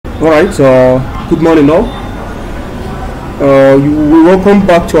Alright, good morning all. We welcome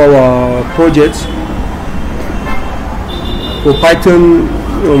back to our project for Python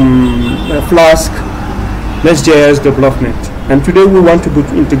Flask Nextjs development. And today we want to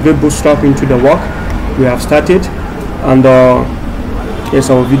integrate Bootstrap into the work we have started. And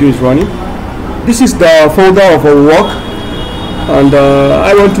yes, our video is running. This is the folder of our work, and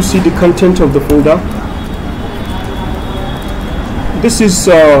I want to see the content of the folder. This is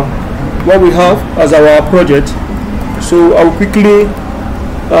what we have as our project. So I'll quickly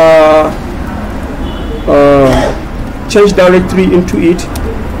change directory into it,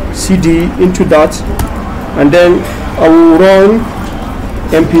 cd into that, and then I will run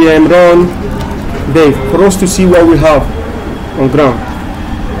npm run dev for us to see what we have on ground.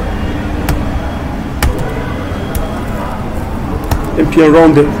 npm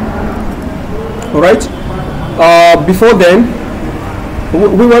run dev. All right. Before then,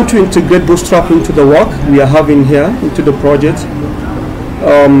 we want to integrate Bootstrap into the work we are having here, into the project.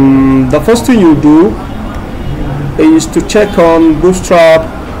 The first thing you do is to check on Bootstrap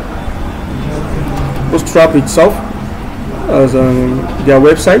itself as their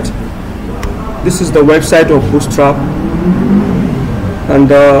website. This is the website of Bootstrap, and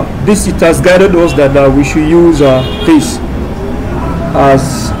it has guided us that we should use this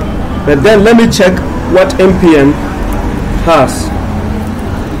as. But then let me check what npm has.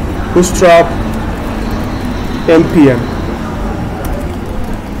 Bootstrap npm.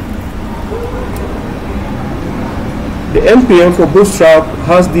 The npm for Bootstrap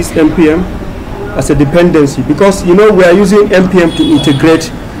has this npm as a dependency, because we are using npm to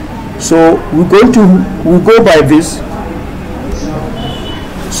integrate. So we'll go by this.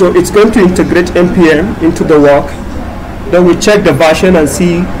 So it's going to integrate npm into the work. Then we check the version and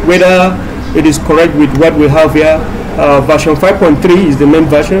see whether it is correct with what we have here. Version 5.3 is the main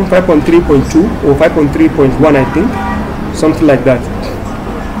version, 5.3.2 or 5.3.1, I think, something like that.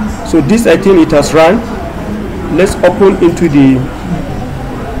 So this, I think, it has run. Let's open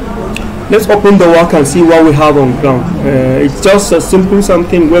the work and see what we have on ground. It's just a simple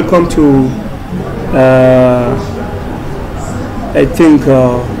something. Welcome to I think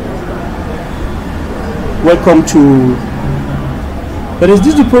welcome to. But is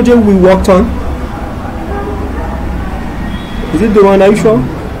this the project we worked on? Is it the one? Are you sure?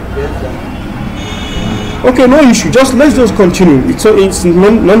 Yes, sir. Okay, no issue. Let's just continue. It's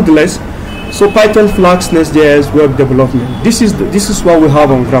nonetheless. So Python Flask Nextjs web development. This is what we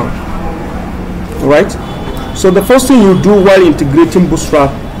have on ground. All right. So the first thing you do while integrating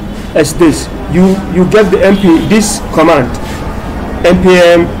Bootstrap is this. You get this command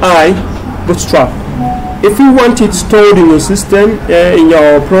npm I bootstrap. If you want it stored in your system, in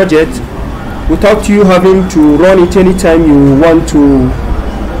your project, without you having to run it anytime you want to.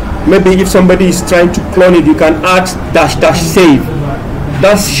 Maybe if somebody is trying to clone it, you can add --save.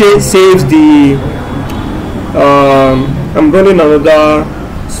 That saves the. I'm running another.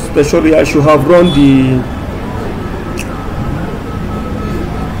 Especially, I should have run the.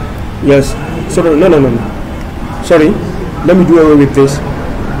 Yes. Sorry. No. Sorry. Let me do away with this.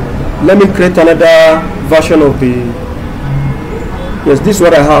 Let me create another version of the. Yes, this is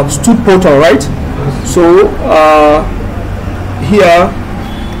what I have. Stud portal, right? So here,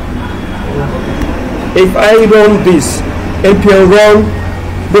 if I run this npm run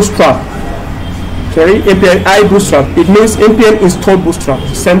bootstrap, npm I bootstrap, it means npm install bootstrap,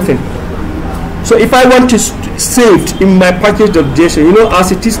 same thing. So if I want to save in my package.json,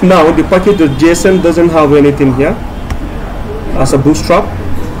 as it is now, the package.json doesn't have anything here as a bootstrap.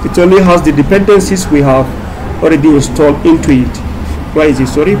 It only has the dependencies we have already installed into it. Why is it?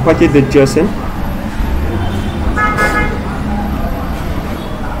 Sorry, package.json.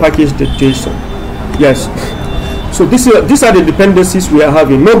 Package.json. Yes. So these are the dependencies we are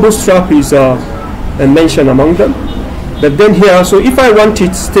having. No Bootstrap is mentioned among them. But then here, so if I want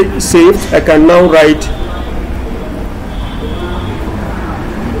it saved, I can now write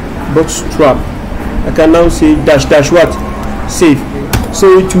Bootstrap. I can now say -- what? Save.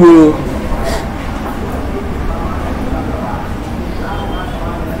 So it will.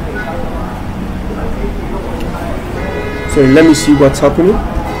 So let me see what's happening.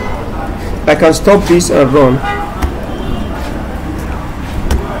 I can stop this and run.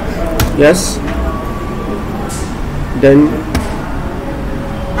 Yes. Then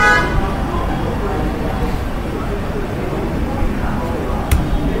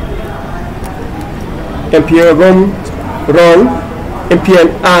npm run npm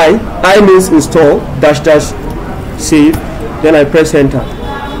I means install -- save. Then I press enter.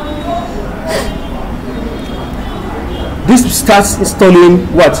 This starts installing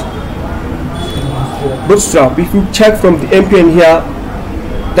what? Bootstrap. If you check from the npm here,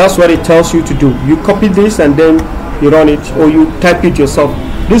 that's what it tells you to do. You copy this and then you run it, or you type it yourself.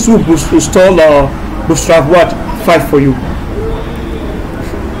 This will install Bootstrap what? 5 for you.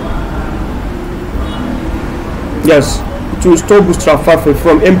 Yes, to install Bootstrap 5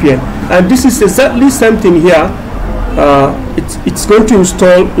 from npm. And this is exactly same thing here. It's going to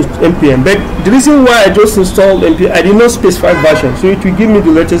install npm, but the reason why I just installed npm, I did not specify version, so it will give me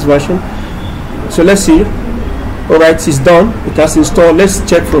the latest version. So let's see. Alright, it's done, it has installed. Let's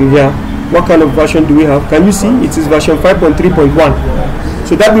check from here, what kind of version do we have? Can you see? It is version 5.3.1.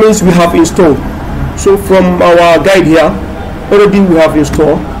 so that means we have installed. So from our guide here, already we have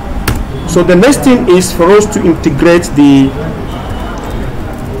installed. So the next thing is for us to integrate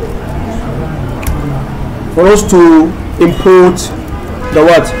for us to import the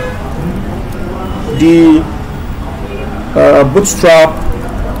what? The Bootstrap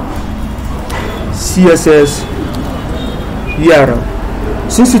CSS URL.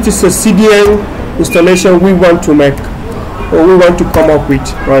 Since it is a CDN installation we want to make, or we want to come up with,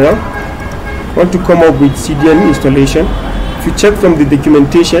 rather, want to come up with CDN installation. If you check from the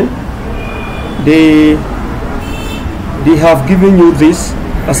documentation, they have given you this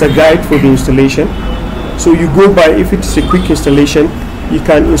as a guide for the installation. So you go by, if it's a quick installation, you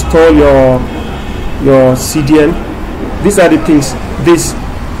can install your CDN. These are the things, this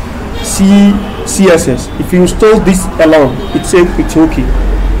CSS. If you install this alone, it's okay.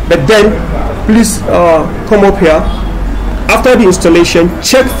 But then please come up here. After the installation,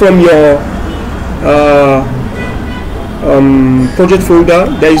 check from your project folder.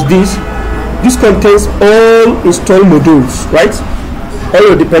 There is this. This contains all install modules, right? All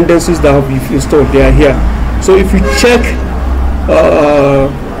your dependencies that have been installed, they are here. So if you check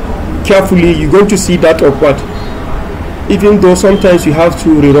carefully, you're going to see that of what? Even though sometimes you have to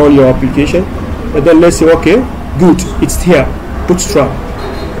rerun your application, but then let's say, okay, good, it's here, Bootstrap.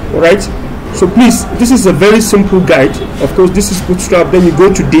 Alright? So please, this is a very simple guide. Of course, this is Bootstrap, then you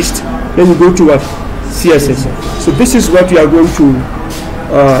go to dist, then you go to what? CSS. So this is what you are going to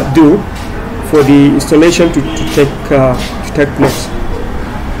do for the installation to take place.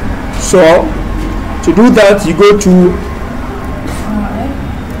 So to do that, you go to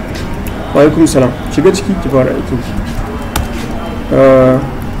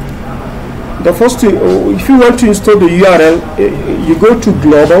the first thing, if you want to install the URL, you go to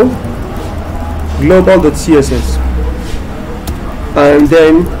global.css, and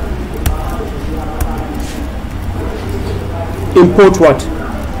then import what?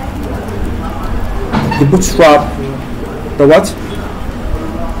 The Bootstrap, the what?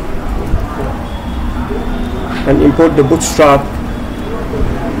 And import the Bootstrap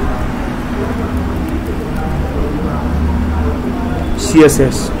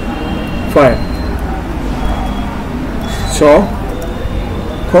CSS file. So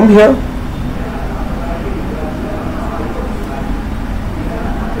come here,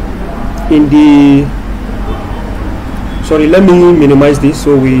 in the, sorry, let me minimize this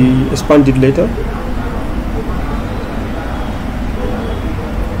so we expand it later.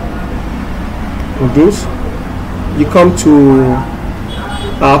 Produce. You come to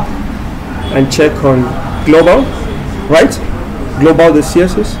app and check on global, right? Global, the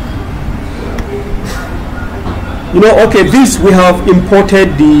CSS. You know, okay, this we have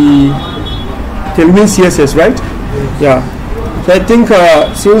imported the Tailwind CSS, right? Yeah. So I think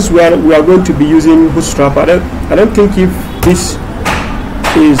since we are going to be using Bootstrap, I don't think if this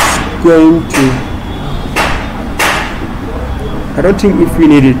is going to, I don't think if we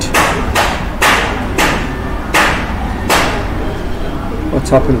need it. What's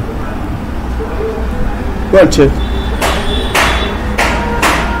happening? Well, check.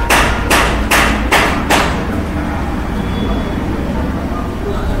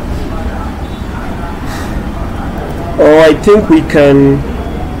 Oh, I think we can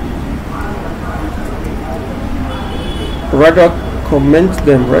rather comment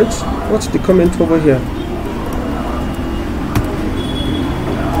them, right? What's the comment over here?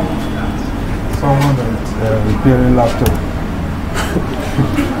 Someone that's repairing laptop.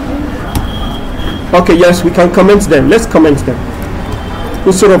 Okay, yes, we can comment them. Let's comment them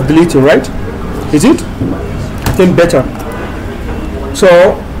instead of deleting, right? Is it? I think better. So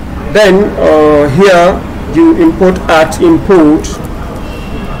then here you import at import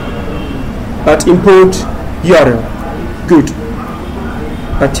URL. Good.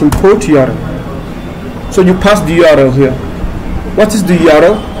 At import URL. So you pass the URL here. What is the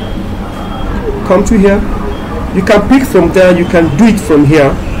URL? Come to here. You can pick from there. You can do it from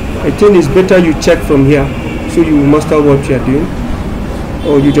here. I think it's better you check from here so you master what you are doing,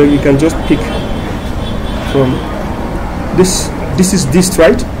 or you can just pick from this. This is dist,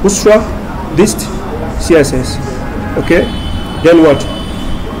 right? Bootstrap, dist, CSS. Okay, then what?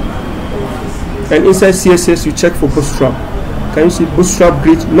 And inside CSS you check for Bootstrap. Can you see Bootstrap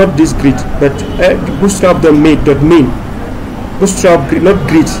grid? Not this grid, but bootstrap.main. Bootstrap grid, not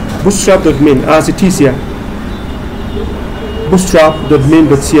grid. Bootstrap.main as it is here.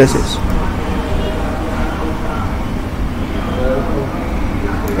 Bootstrap.main.css.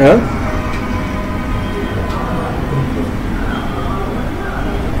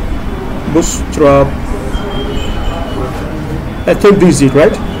 Bootstrap. I think this is it,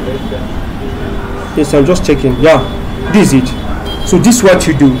 right? Yes, I'm just checking. Yeah, this is it. So this is what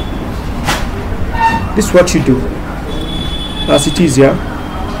you do. This is what you do. As it is here.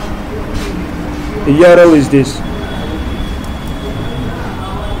 The URL is this.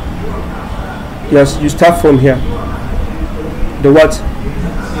 Yes, you start from here. The what?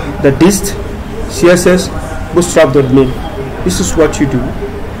 The dist, CSS, bootstrap.main. This is what you do.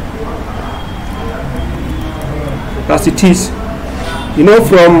 As it is. You know,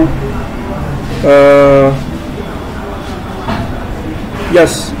 from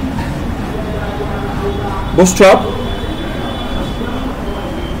yes, Bootstrap,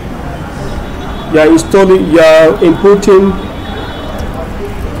 you are installing, you are importing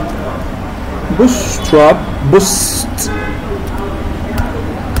Bootstrap, Bootstrap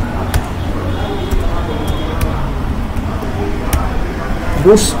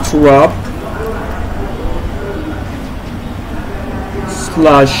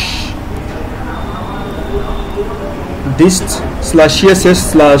slash dist slash CSS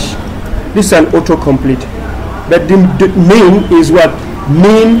slash, this is an autocomplete, but the main is what?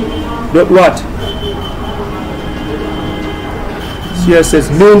 Main dot what? CSS.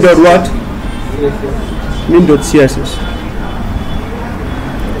 Main dot what? Main dot CSS.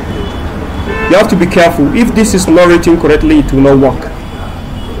 You have to be careful. If this is not written correctly, it will not work.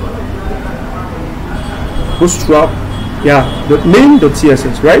 Bootstrap, yeah, dot main dot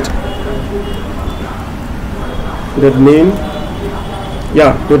CSS, right? Dot main,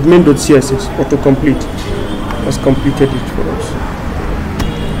 yeah, dot main dot CSS, autocomplete has completed it for us.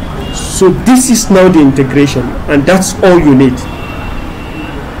 So this is now the integration, and that's all you need.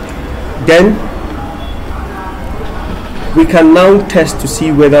 Then we can now test to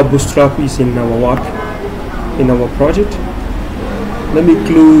see whether Bootstrap is in our work, in our project. Let me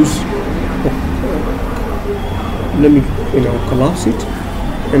close, let me collapse it,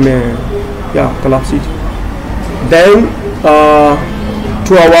 and yeah, collapse it. Then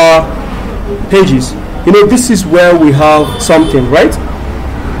to our pages, this is where we have something, right?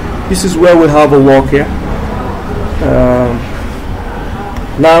 This is where we have a work here.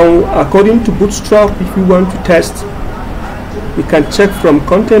 Now, according to Bootstrap, if you want to test, you can check from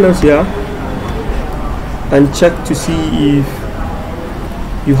containers here and check to see if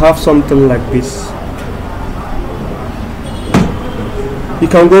you have something like this. You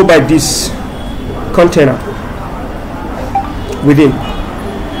can go by this container within.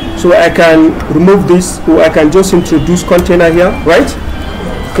 So I can remove this, or I can just introduce container here, right?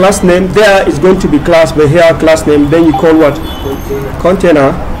 Class name, there is going to be class, but here class name, then you call what?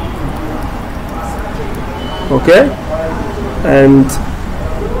 Container. Okay? And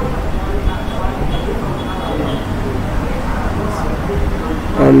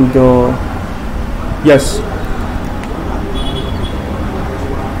yes,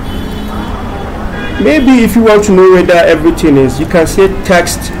 maybe if you want to know whether everything is, you can say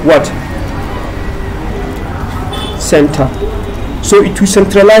text what? Center. So it will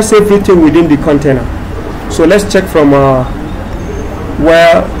centralize everything within the container. So let's check from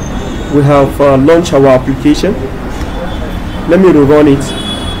where we have launched our application. Let me rerun it.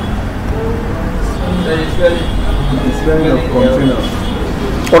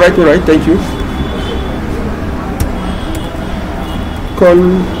 All right, thank you.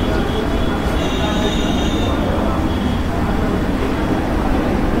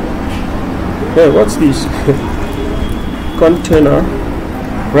 Hey, what's this? Container,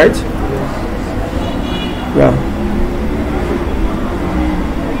 right? Yeah.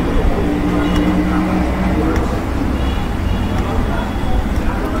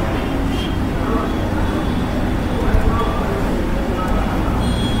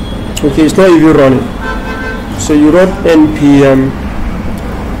 Okay, it's not even running. So you wrote npm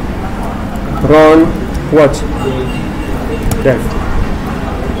run what? Dev.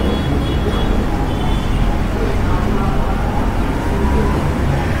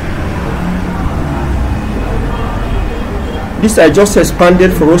 This I just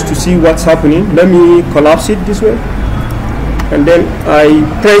expanded for us to see what's happening. Let me collapse it this way, and then I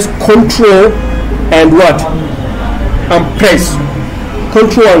press Control and what? And press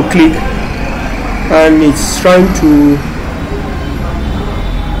Control and click, and it's trying to.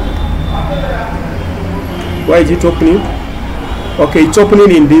 Why is it opening? Okay, it's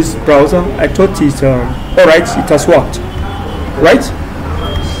opening in this browser. I thought it's all right. It has worked, right?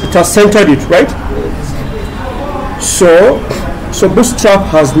 It has centered it, right? So Bootstrap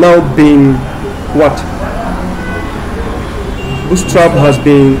has now been what? Bootstrap has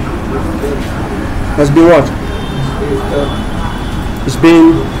been what? It's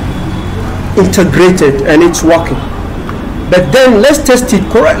been integrated and it's working. But then let's test it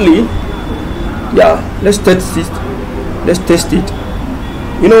correctly. Yeah, let's test it. Let's test it.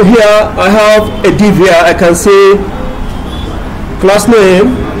 You know, here I have a div here. I can say class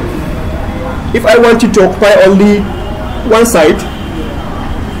name. If I want it to occupy only one side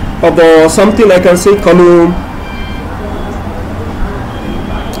of the something, I can say column,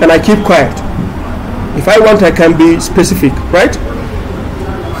 and I keep quiet. If I want, I can be specific, right?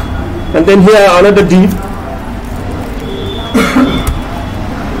 And then here another div.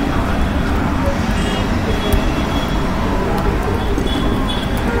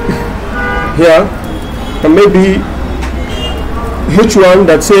 Here, and maybe H1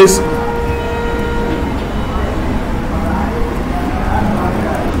 that says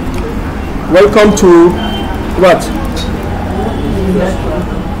welcome to what?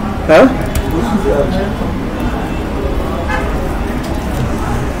 Huh?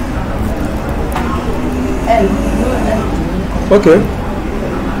 Okay.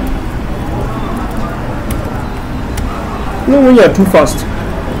 No, when you are too fast.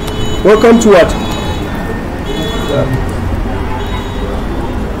 Welcome to what?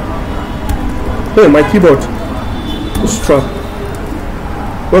 Hey, my keyboard. Bootstrap.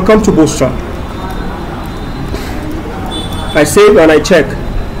 Welcome to Bootstrap. I save and I check.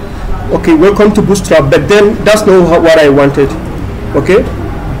 Okay, welcome to Bootstrap, but then that's not what I wanted. Okay?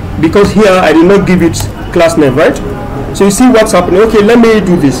 Because here I did not give it class name, right? So you see what's happening. Okay, let me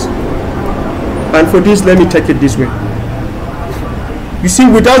do this. And for this, let me take it this way. You see,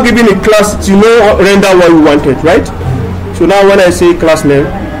 without giving a class, you know, render what you wanted, right? So now when I say class name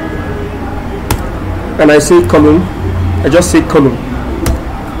and I say column, I just say column,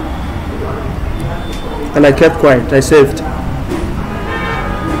 and I kept quiet. I saved.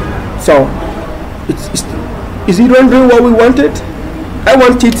 So is it rendering what we wanted? I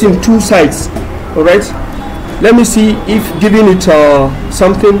want it in two sides. All right. Let me see if giving it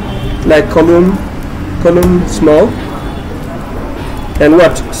something like column small. And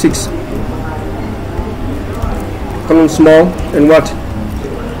what? 6. Column small and what?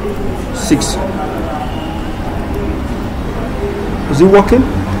 6. Is it working?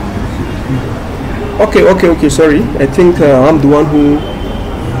 Okay. Sorry, I think I'm the one who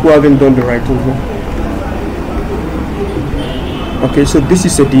haven't done the right thing here. Okay, so this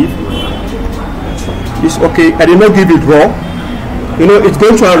is a div. This okay. I did not give it raw. You know, it's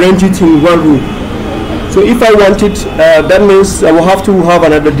going to arrange it in one row. So if I want it, that means I will have to have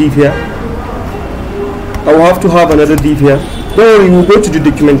another div here. I will have to have another div here. Don't worry, we'll go to the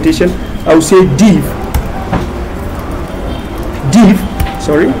documentation. I will say div.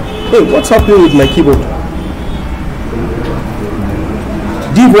 Sorry. Hey, what's happening with my keyboard?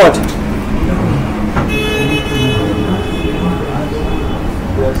 Div what?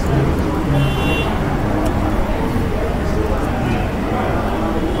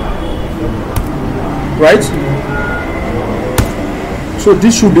 Right? So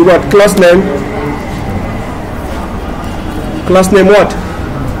this should be what? Class name. Class name what?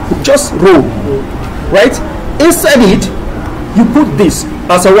 Just row. Right? Inside it, you put this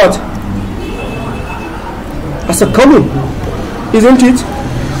as a what? As a column. Isn't it?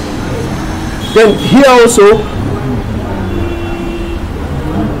 Then here also.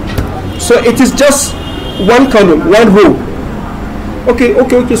 So it is just one column, one row.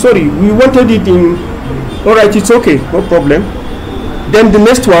 Okay, sorry. We wanted it in. Alright, it's okay, no problem. Then the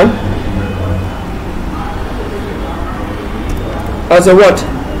next one as a what?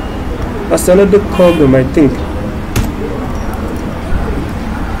 As another column, I think.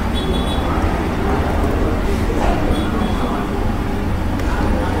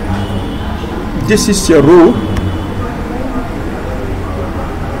 This is your row.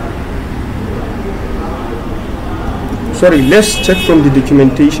 Sorry, let's check from the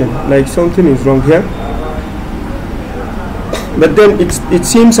documentation. Like something is wrong here. But then it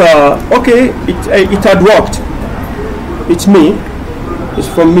seems okay. It had worked. It's me. It's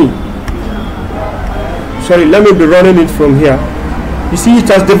from me. sorry, let me be running it from here. You see, it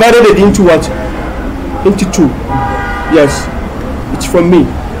has divided it into what? Into 2. Yes, it's from me.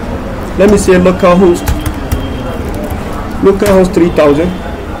 Let me say localhost 3000.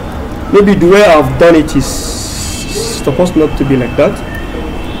 Maybe the way I've done it is supposed not to be like that.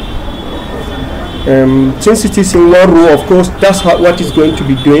 Since it is in one row, of course, that's what it's going to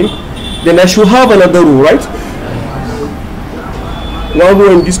be doing. Then I should have another row, right? One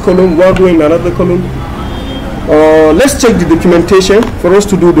row in this column, one row in another column. Let's check the documentation for us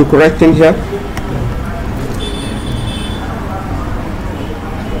to do the correct thing here.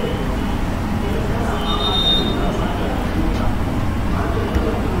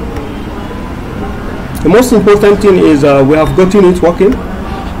 The most important thing is we have gotten it working.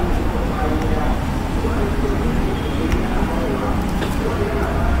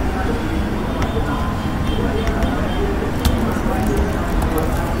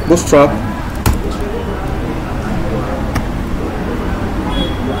 Bootstrap.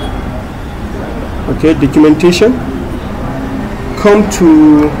 Okay, documentation. Come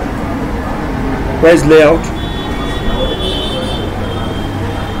to where's layout?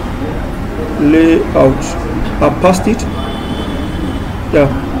 Layout. I passed it. Yeah,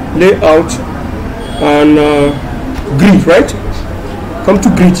 layout and grid, right? Come to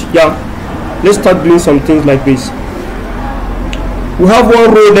grid. Yeah, let's start doing some things like this. We have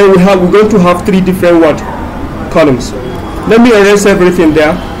one row, then we're going to have 3 different columns. Let me erase everything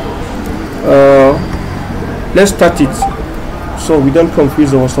there. Let's start it so we don't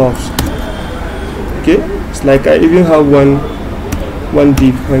confuse ourselves. Okay, it's like I even have one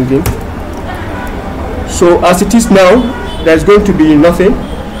div hanging. So as it is now, there's going to be nothing.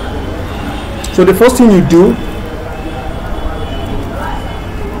 So the first thing you do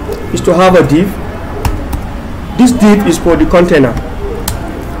is to have a div. This div is for the container.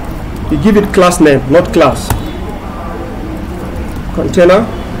 You give it class name, not class. Container.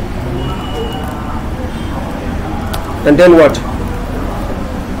 And then what?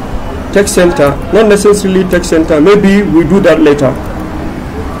 Text center. Not necessarily text center. Maybe we do that later.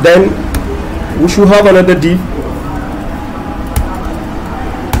 Then we should have another div.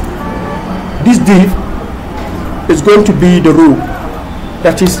 This div is going to be the row.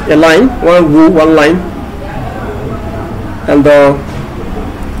 That is a line, one row, one line. And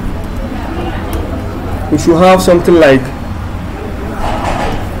we should have something like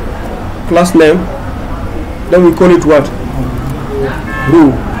class name. Then we call it what?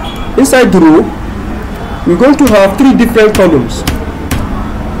 Row. Inside the row, we're going to have 3 different columns.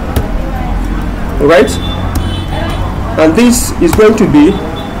 Alright? And this is going to be,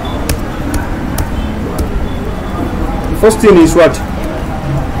 the first thing is what?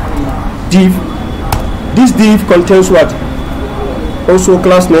 Div. This div contains what? Also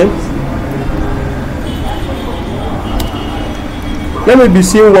class name. Let me be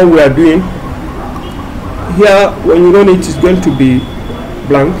seeing what we are doing. Here, when you run it, it's going to be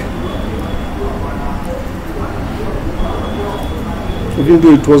blank. Even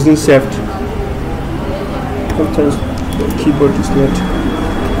though it wasn't saved. Sometimes the keyboard is not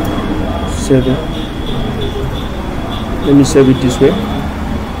saving. Let me save it this way.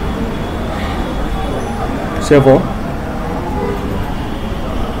 Save all.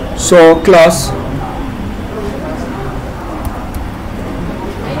 So class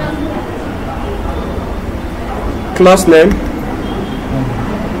name.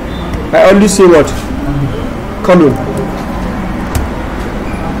 I only see what? Column.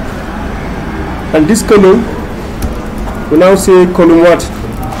 And this column, we now say column what?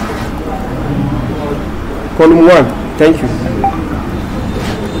 Column 1. Thank you.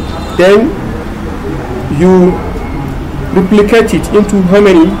 Then you duplicate it into how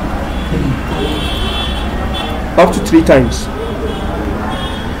many? Up to 3 times.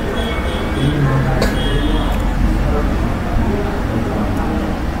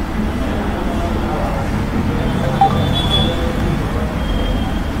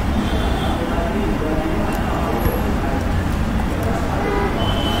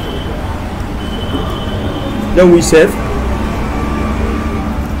 Then we save.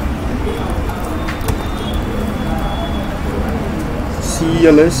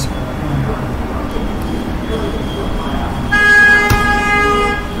 CLS.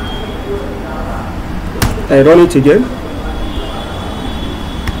 I run it again.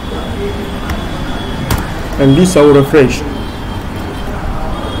 And this I will refresh.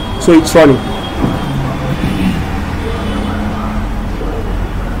 So it's running.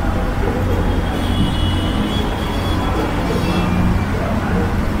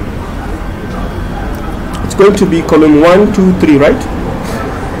 Going to be column 1, 2, 3, right?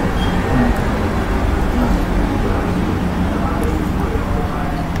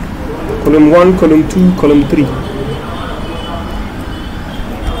 column 1, column 2, column 3.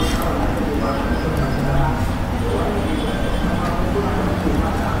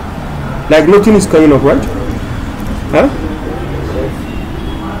 Like nothing is coming up, right? Huh?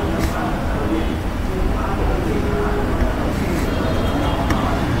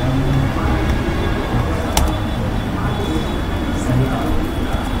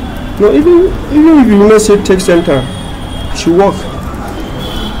 No, even if you not say text center, it should work.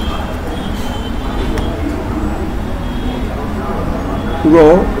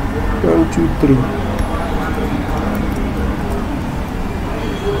 Row 1, 2, 3.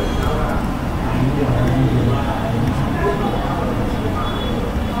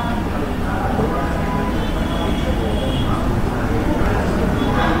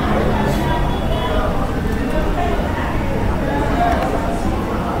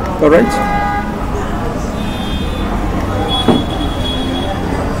 All right,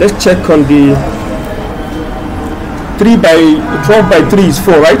 let's check on the 12 by 3 is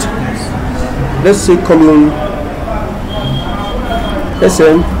 4, right? Let's say column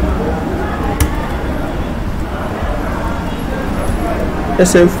SM4.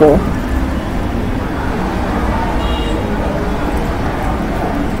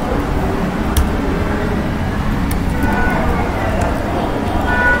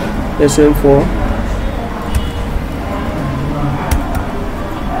 SM4.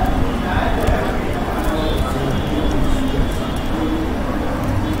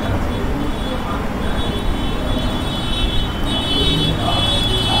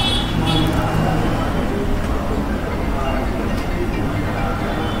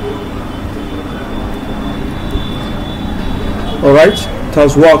 All right, it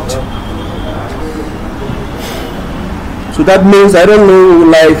has worked. So that means, I don't know,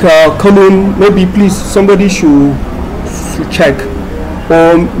 like column, maybe please somebody should check,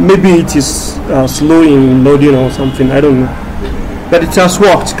 or maybe it is slow in loading or something, I don't know. But it has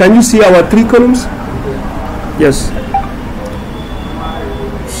worked. Can you see our 3 columns? Yes.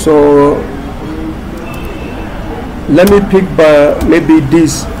 So let me pick by maybe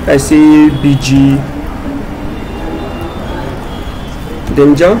this. I say BG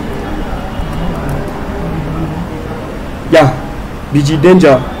danger. Yeah, BG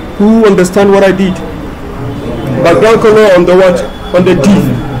danger. Who understand what I did? Background color on the what? On the div.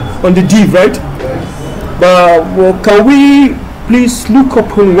 On the div, right? But well, can we please look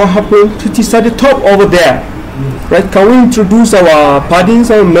up on what happened? It is at the top over there, right? Can we introduce our paddings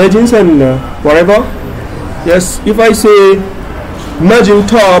and margins and whatever? Yes. If I say margin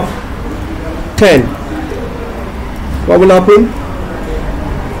top 10, what will happen?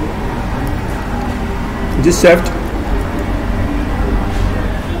 This saved.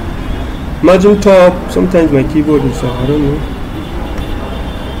 Margin top, sometimes my keyboard is, I don't know.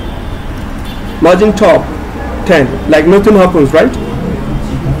 Margin top 10, like nothing happens, right?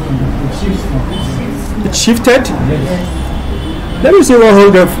 It shifted. Let me see one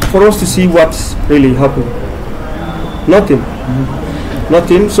holder for us to see what's really happened. Nothing.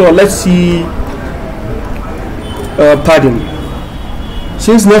 Nothing. So let's see padding.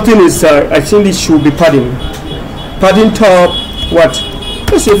 Since nothing is, I think it should be padding. Padding top, what?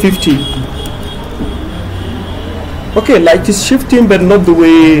 Let's say 50. Okay, like it's shifting, but not the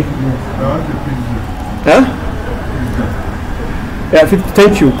way. Huh? Yeah,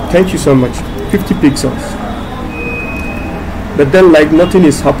 50, thank you so much. 50 pixels. But then, like nothing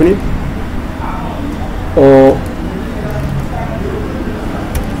is happening. Or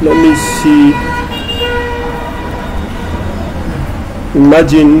let me see.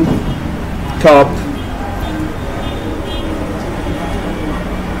 Imagine top.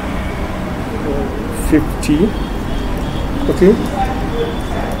 Okay,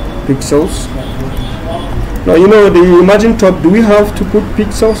 pixels. Now you know the imagine top. Do we have to put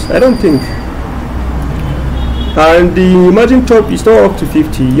pixels? I don't think. And the imagine top is not up to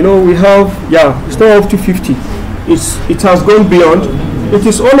 50. You know we have, yeah, it's not up to 50. It has gone beyond. It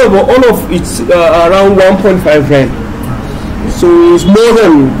is all of it's around 1.5 rand. So it's more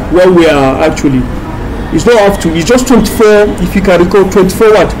than what we are actually. It's not up to. It's just 24. If you can recall,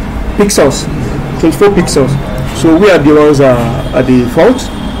 24 what pixels. 24 pixels. So we are the ones at the fault.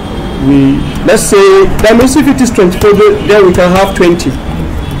 Let's say that means if it is 24, then we can have 20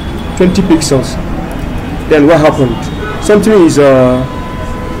 pixels. Then what happened? Something is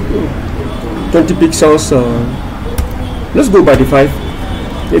 20 pixels. Let's go by the 5.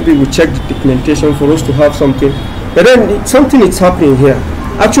 Maybe we check the documentation for us to have something. But then something is happening here.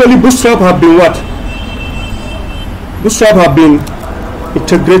 Actually, Bootstrap have been what? Bootstrap have been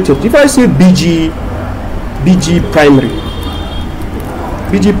integrated. If I say BG primary,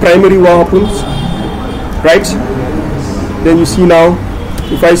 BG primary, what happens? Right? Then you see now,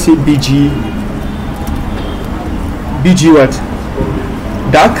 if I say BG what?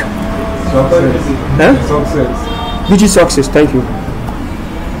 Dark? Success. Huh? Success. BG success, thank you.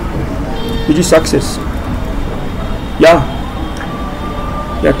 BG success. Yeah,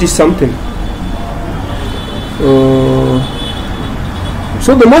 this is something.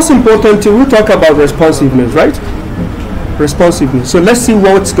 So the most important thing, we talk about responsiveness, right? Responsiveness. So let's see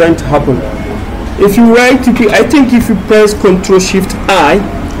what's going to happen. If you write, I think if you press Ctrl+Shift+I,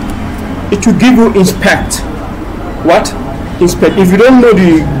 it will give you inspect. What? Inspect. If you don't know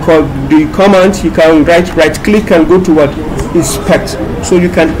the command, you can right click and go to what? Inspect. So you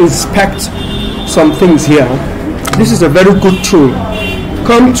can inspect some things here. This is a very good tool.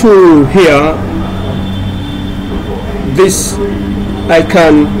 Come to here. This I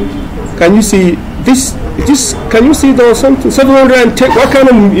can you see this? Can you see there something? 710. What kind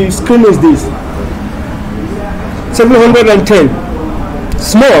of screen is this? 710.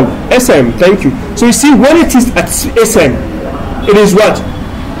 Small SM. Thank you. So you see when it is at SM, it is what?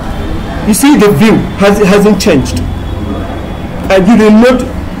 You see the view hasn't changed. And you did not.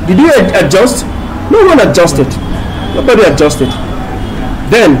 Did you adjust? No one adjusted. Nobody adjusted.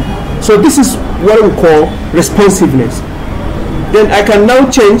 Then, so this is what we call responsiveness. Then I can now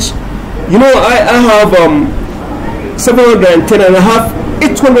change. You know, I have 710 and I have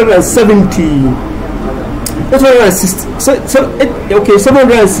 870. 860. Okay,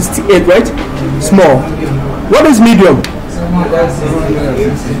 768, right? Small. What is medium?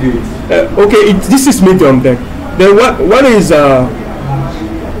 Okay, this is medium then. Then what is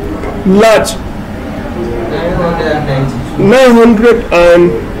large?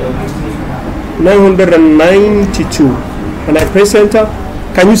 992. And I press enter.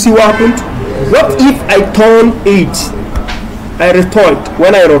 Can you see what happened? What if I turn 8? I rotate.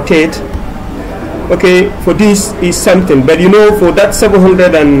 When I rotate, okay, for this is something, but you know, for that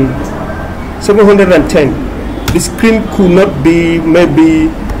 710, the screen could not be maybe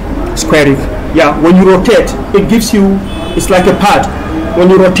squaric. Yeah, when you rotate, it gives you, it's like a pad. When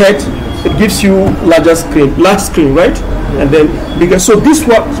you rotate, it gives you large screen, right? And then bigger. So this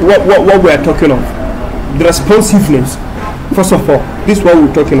what we are talking of, the responsiveness. First of all, this is what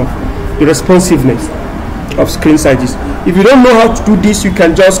we're talking of, the responsiveness of screen sizes. If you don't know how to do this, you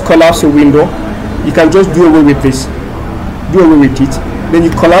can just collapse a window. You can just do away with this, do away with it. Then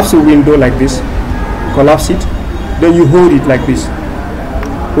you collapse a window like this, collapse it. Then you hold it like this,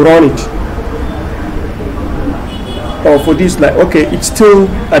 run it. Or for this, like, okay, it's still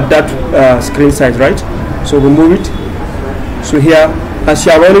at that screen size, right? So remove it. So here, as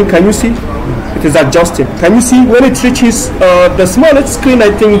you are running, can you see? It is adjusting. Can you see when it reaches the smallest screen?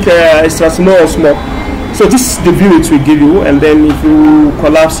 I think it's a small. So this is the view it will give you. And then if you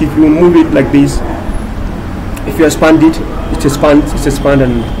collapse, if you move it like this, if you expand it, it expands,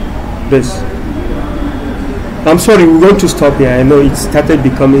 and this. I'm sorry, we're going to stop here. I know it started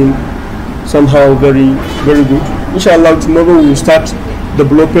becoming somehow very good. Inshallah, tomorrow we will start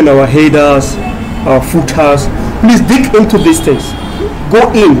developing our headers, our footers. Please dig into these things.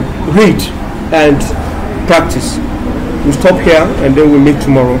 Go in, read, and practice. We'll stop here and then we'll meet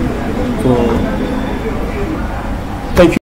tomorrow. Thank you.